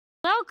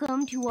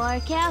Welcome to our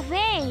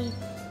cafe.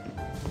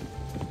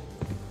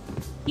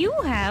 You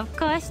have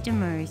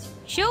customers.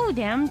 Show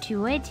them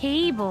to a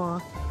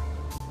table.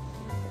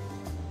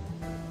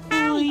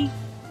 Hi.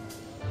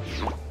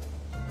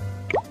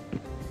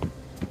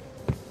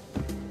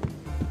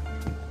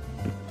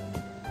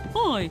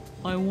 Hi,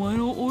 I want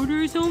to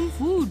order some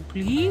food,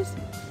 please.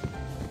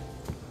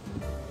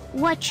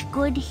 What's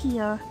good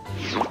here?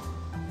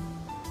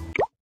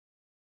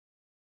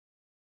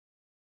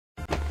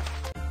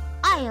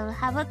 I'll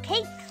have a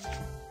cake.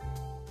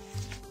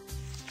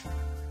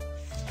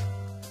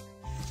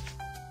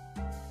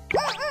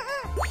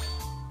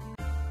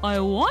 I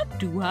want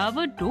to have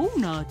a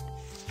donut.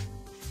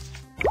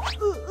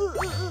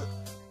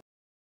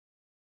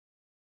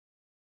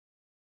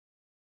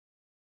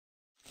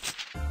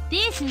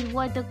 This is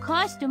what the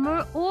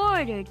customer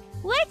ordered.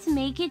 Let's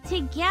make it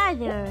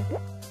together.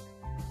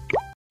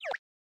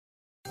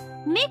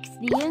 Mix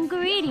the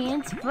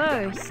ingredients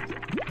first.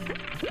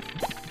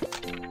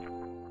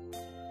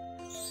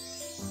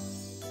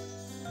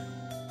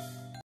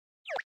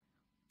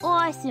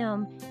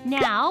 Awesome!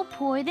 Now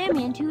pour them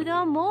into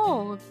the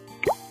mold.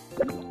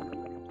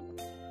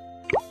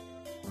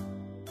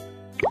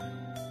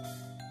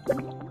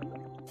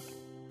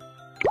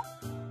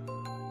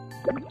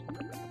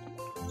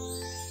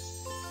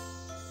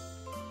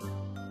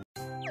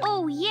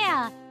 Oh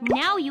yeah!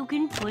 Now you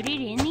can put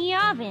it in the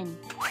oven.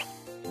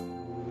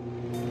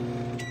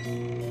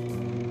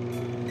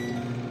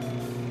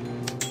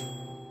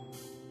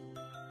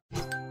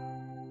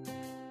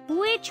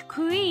 Which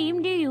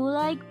cream do you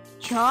like?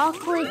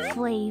 Chocolate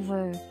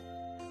flavor.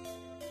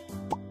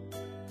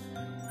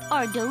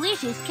 Our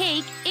delicious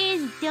cake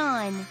is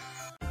done.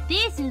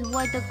 This is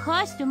what the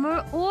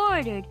customer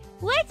ordered.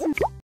 Let's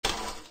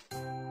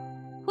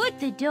put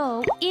the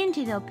dough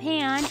into the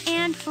pan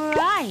and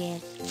fry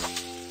it.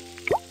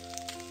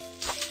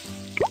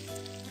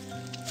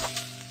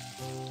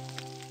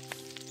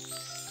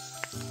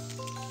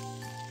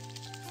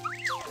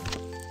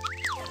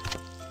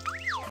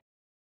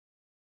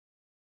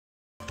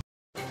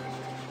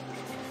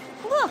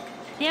 Look,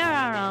 there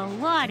are a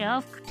lot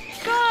of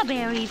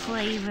strawberry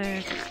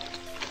flavor.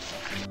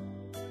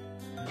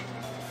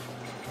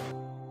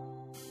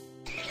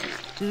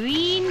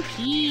 Green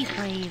pea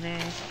flavor.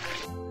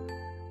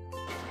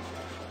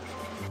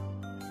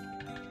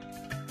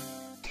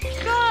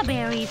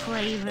 Strawberry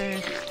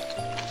flavor.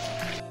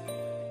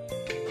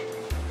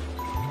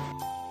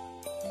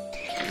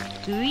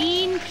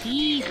 Green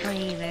pea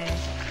flavor.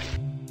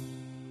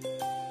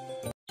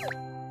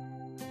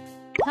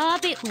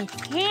 Top it with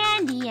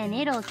candy and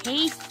it'll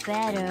taste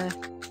better.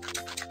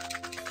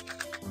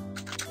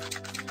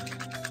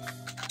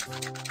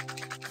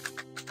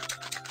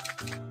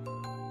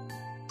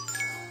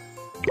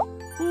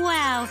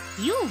 Wow,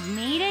 you've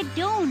made a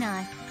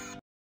donut.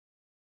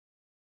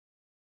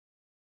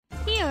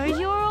 Here's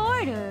your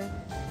order.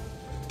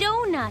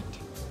 Donut.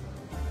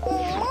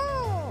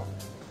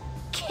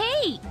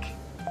 Cake.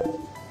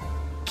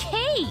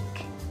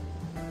 Cake.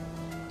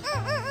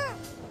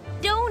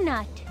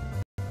 Donut.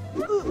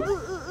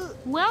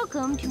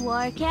 Welcome to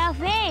our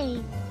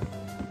cafe.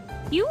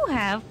 You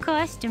have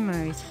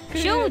customers.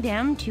 Show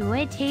them to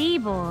a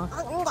table.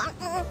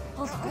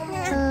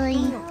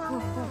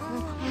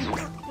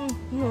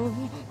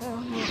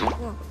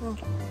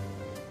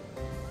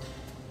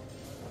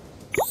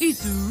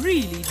 It's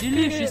really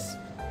delicious.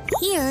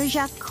 Here's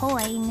a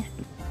coin.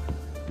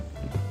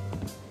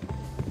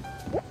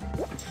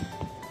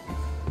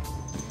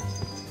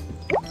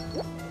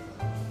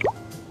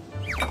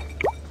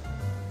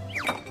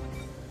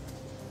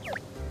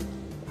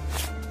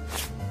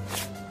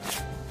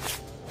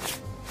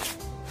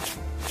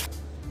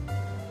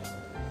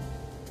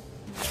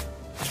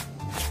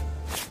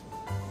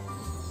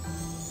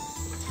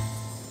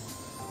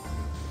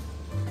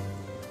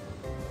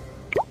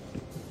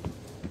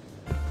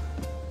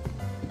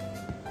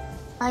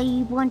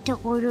 I want to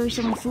order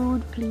some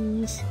food,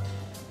 please.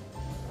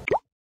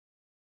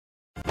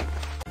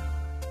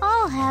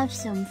 I'll have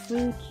some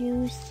fruit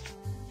juice.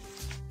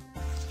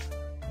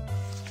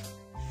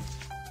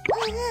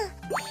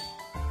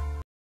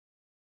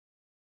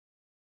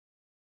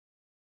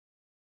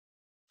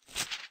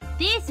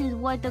 This is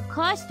what the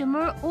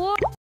customer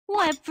ordered.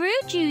 What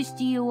fruit juice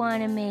do you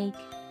want to make?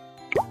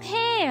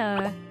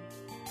 Pear.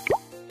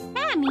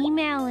 Hammy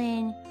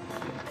melon.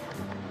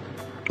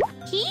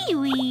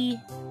 Kiwi.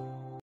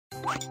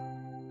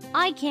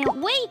 I can't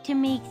wait to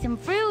make some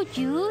fruit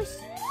juice.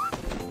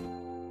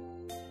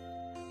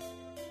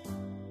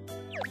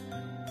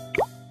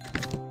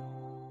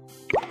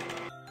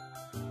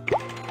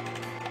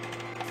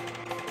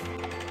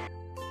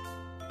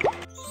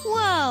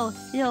 Whoa,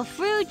 the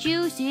fruit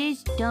juice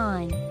is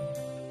done.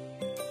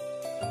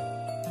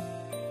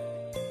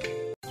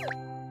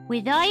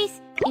 With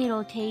ice,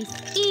 it'll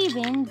taste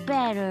even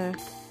better.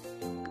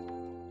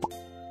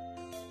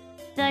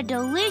 The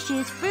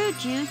delicious fruit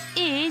juice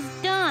is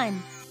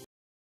done.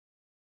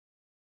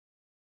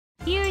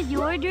 Here's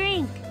your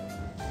drink.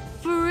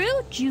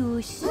 Fruit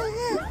juice.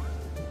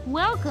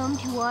 Welcome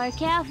to our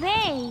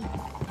cafe.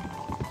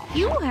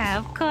 You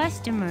have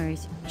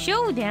customers.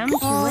 Show them to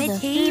a the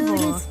table.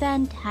 food is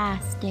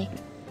fantastic.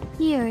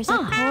 Here's a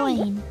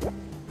coin.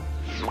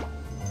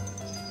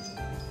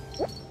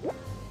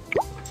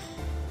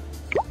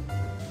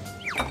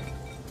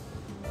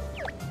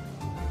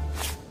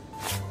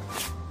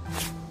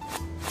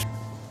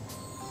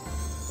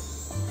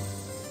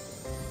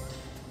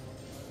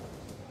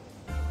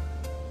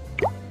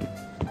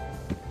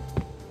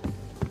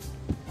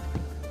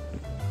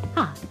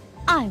 Hi,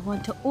 I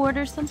want to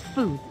order some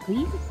food,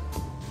 please.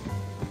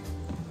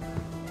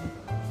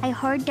 I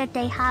heard that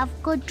they have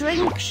good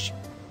drinks.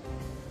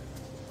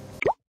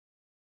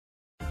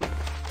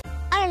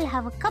 I'll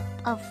have a cup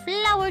of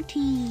flower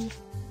tea.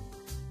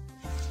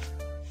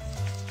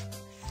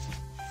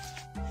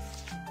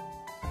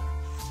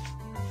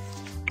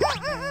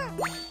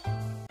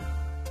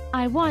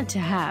 I want to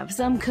have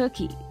some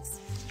cookies.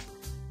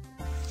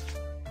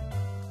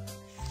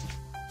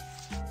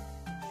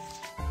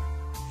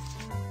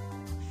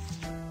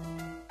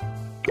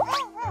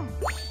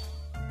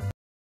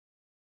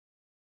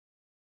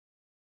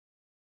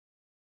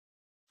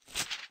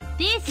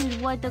 This is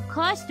what the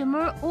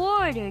customer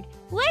ordered.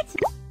 Let's...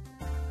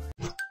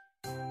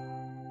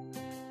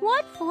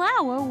 What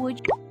flower would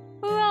you...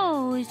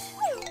 Rose.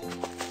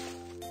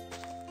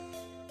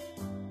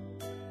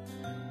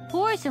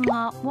 Pour some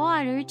hot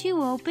water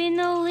to open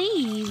the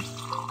leaves.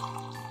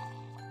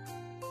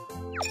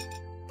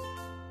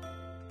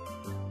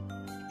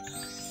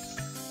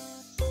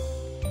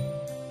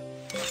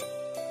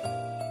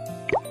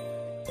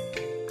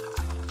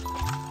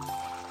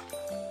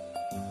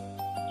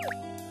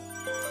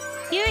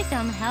 Here's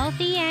some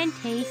healthy and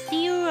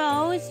tasty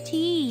rose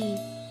tea.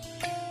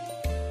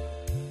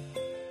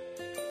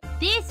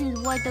 This is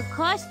what the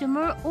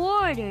customer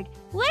ordered.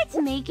 Let's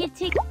make it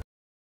together.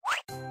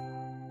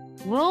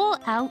 Roll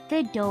out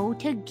the dough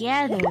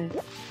together.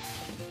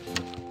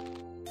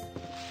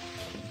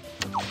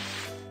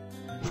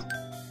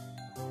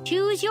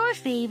 Choose your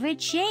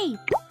favorite shape.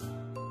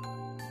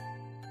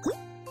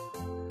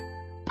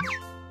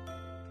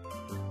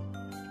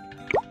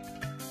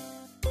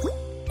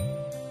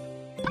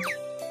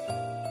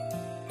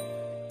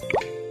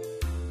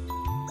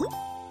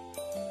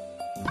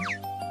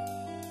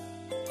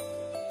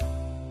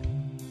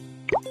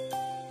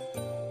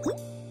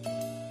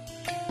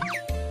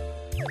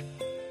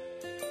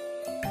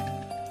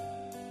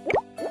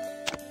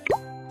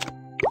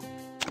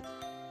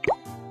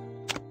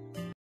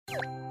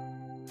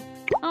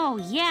 Oh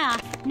yeah,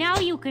 now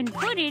you can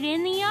put it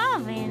in the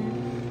oven.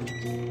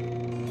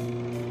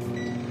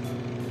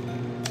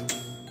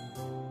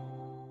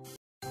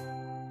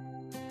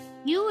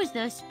 Use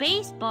the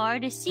space bar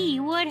to see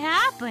what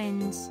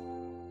happens.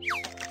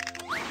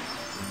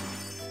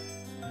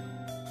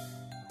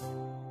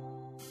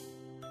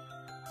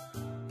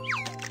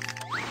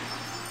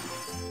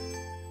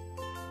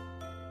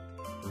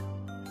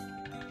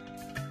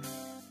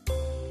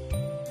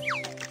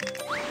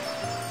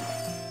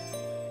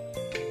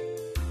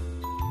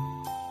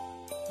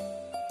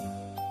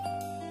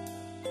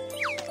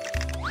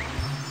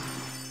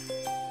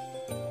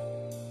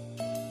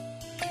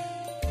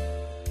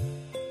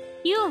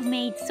 You've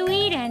made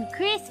sweet and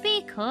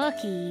crispy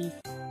cookies.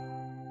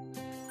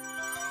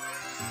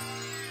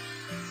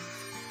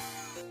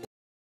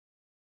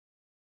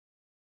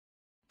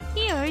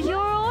 Here's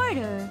your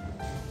order.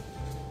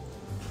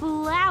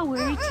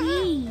 Flower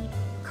tea.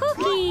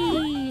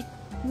 Cookie.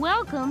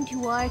 Welcome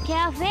to our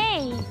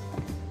cafe.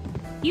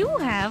 You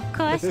have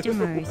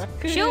customers.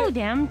 Show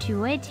them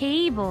to a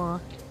table.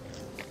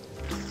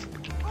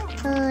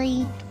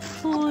 Oi.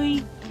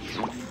 Oi.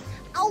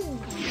 Oh.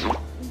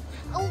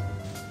 Oh.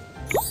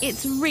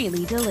 It's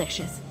really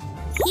delicious.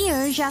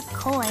 Here's a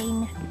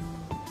coin.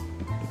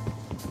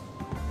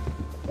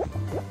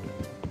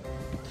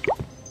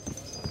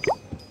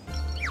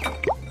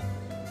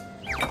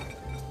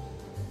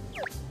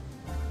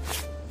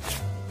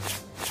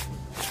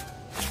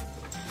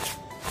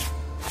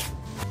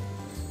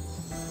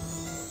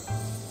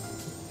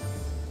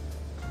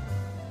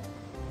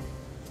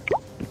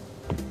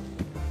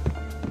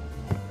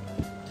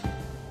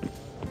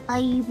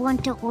 I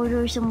want to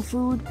order some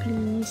food,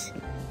 please.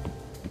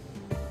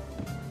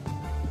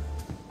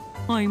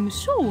 I'm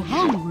so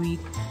hungry.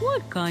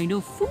 What kind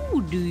of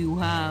food do you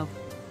have?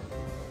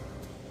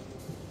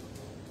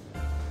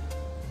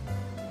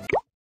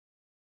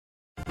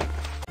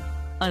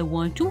 I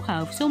want to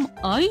have some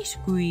ice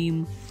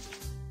cream.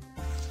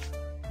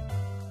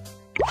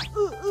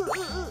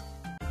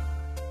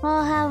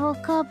 I'll have a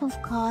cup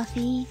of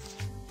coffee.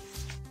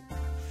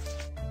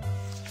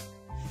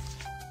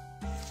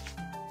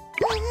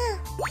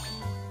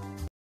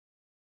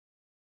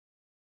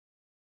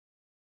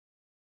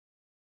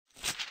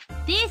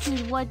 This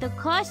is what the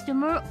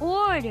customer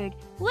ordered.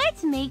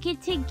 Let's make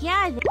it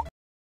together.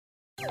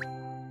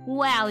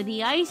 Wow,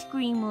 the ice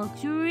cream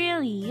looks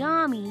really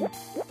yummy.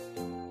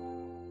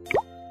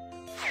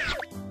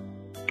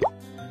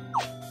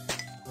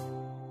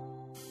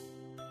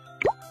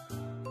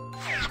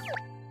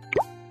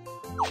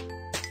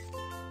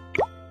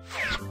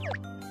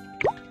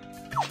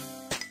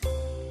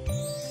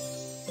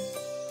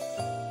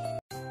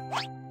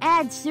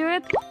 Add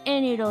syrup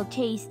and it'll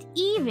taste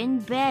even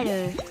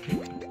better.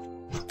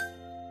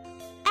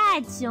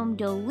 Add some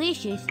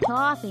delicious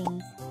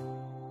toppings.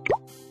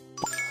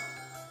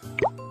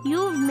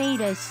 You've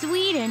made a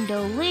sweet and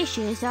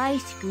delicious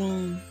ice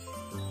cream.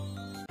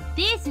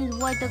 This is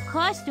what the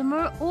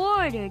customer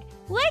ordered.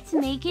 Let's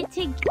make it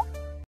together.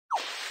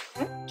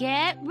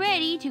 Get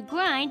ready to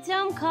grind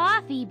some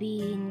coffee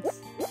beans.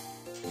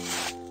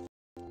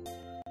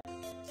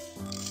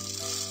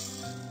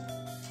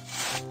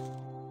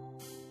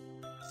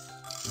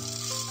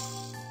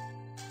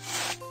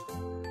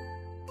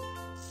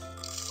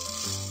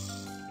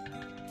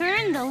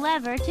 Turn the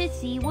lever to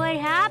see what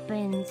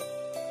happens.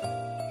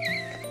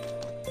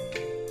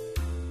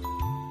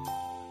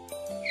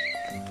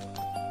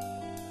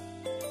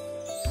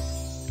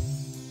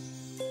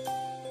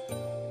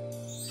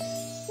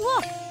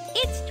 Look,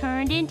 it's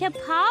turned into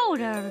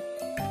powder.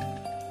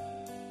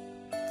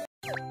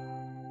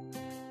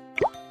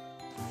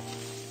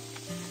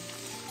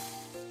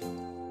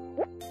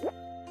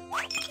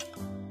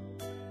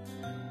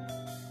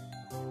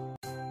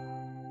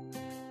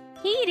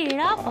 Heat it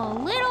up a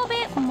little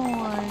bit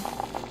more.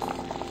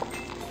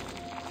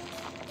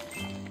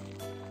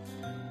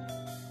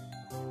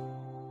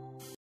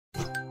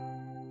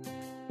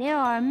 There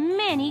are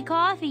many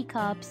coffee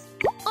cups.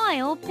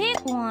 I'll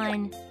pick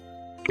one.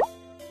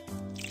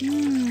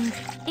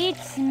 It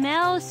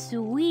smells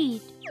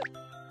sweet.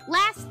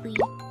 Lastly,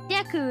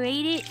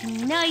 decorate it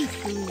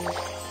nicely.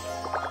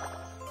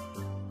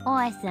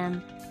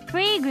 Awesome.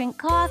 Fragrant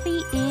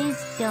coffee is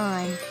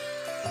done.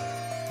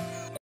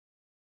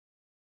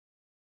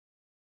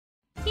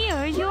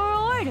 Here's your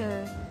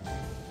order.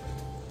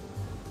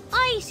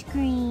 Ice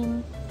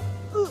cream.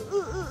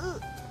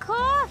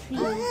 Coffee.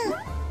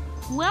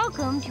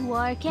 Welcome to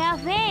our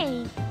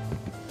cafe.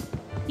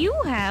 You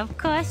have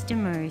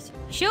customers.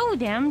 Show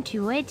them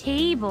to a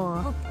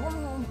table.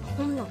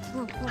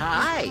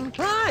 Hi.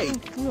 Hi.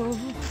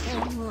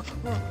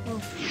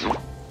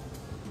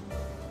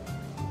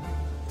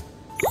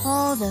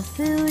 Oh, the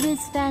food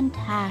is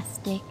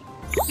fantastic.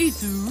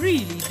 It's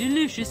really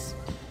delicious.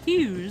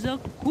 Here's a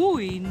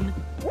coin.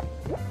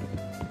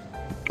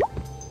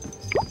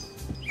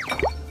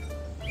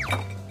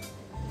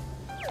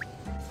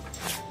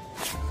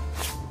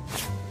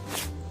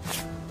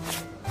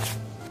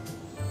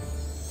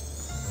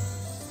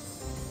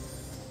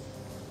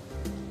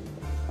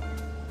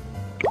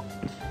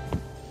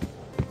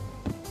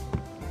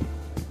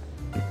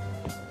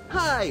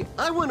 Hi.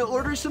 I want to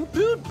order some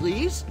food,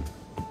 please.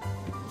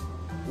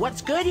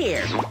 What's good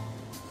here?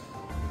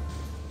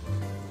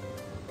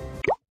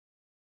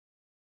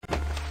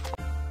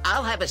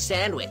 I'll have a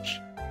sandwich.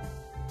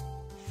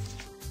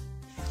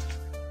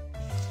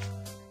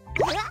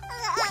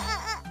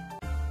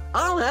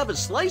 I'll have a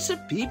slice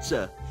of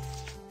pizza.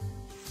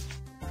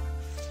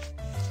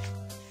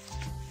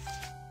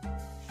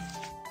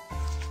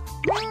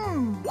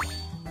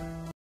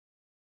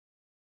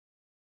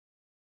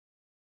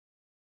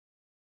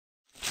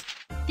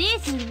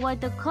 This is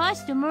what the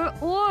customer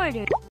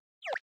ordered.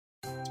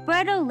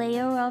 Spread a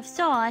layer of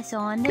sauce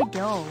on the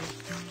dough.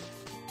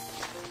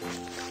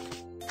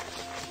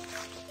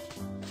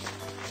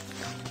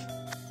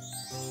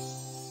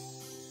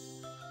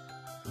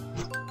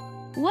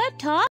 What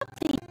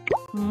topping?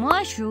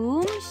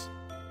 Mushrooms?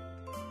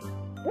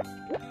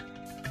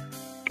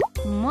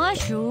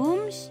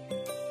 Mushrooms?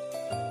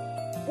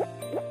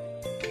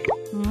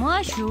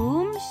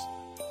 Mushrooms?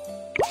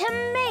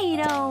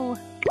 Tomato!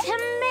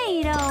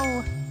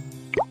 Tomato!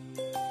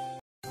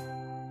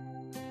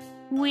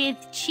 With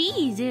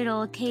cheese,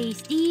 it'll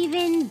taste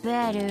even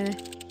better.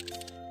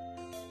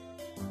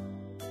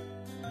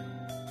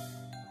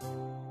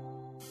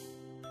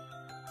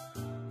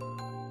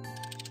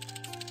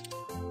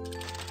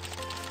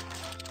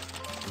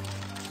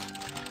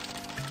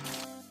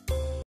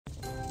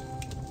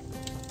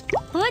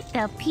 Put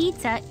the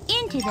pizza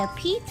into the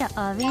pizza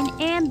oven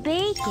and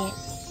bake it.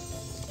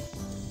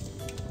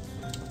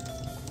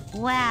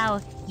 Wow,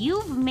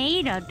 you've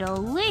made a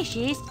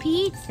delicious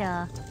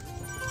pizza.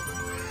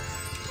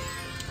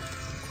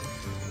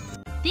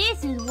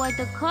 This is what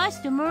the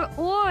customer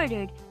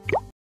ordered.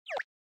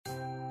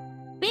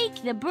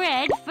 Bake the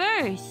bread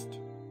first.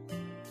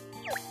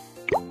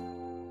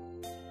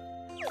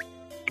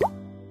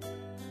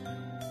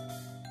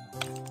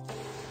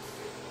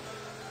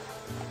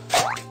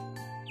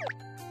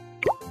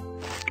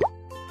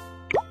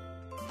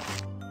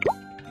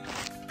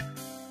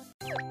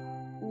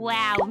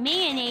 Wow,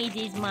 mayonnaise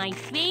is my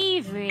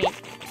favorite.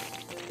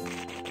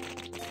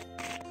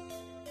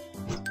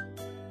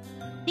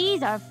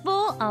 These are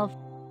full of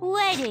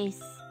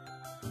lettuce,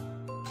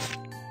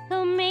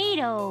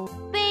 tomato,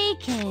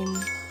 bacon,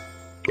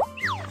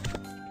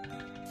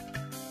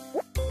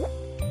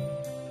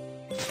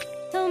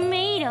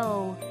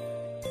 tomato,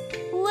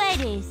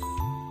 lettuce,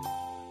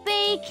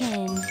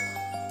 bacon.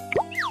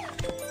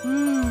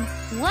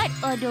 What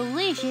a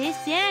delicious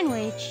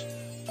sandwich!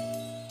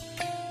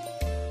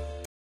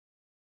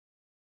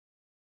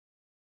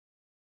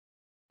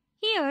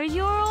 Here's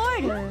your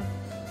order.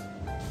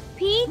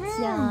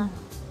 Pizza.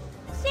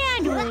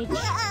 Sandwich.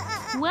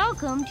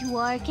 Welcome to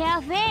our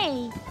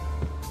cafe.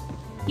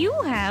 You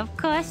have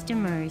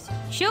customers.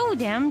 Show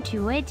them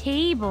to a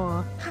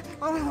table.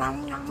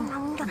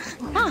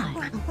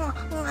 Hi.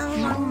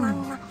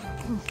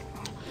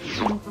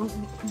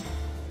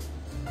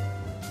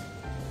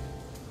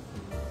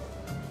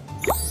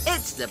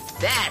 It's the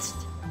best.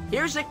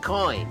 Here's a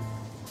coin.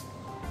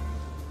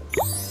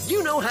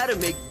 You know how to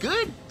make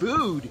good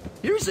food.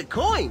 Here's a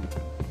coin.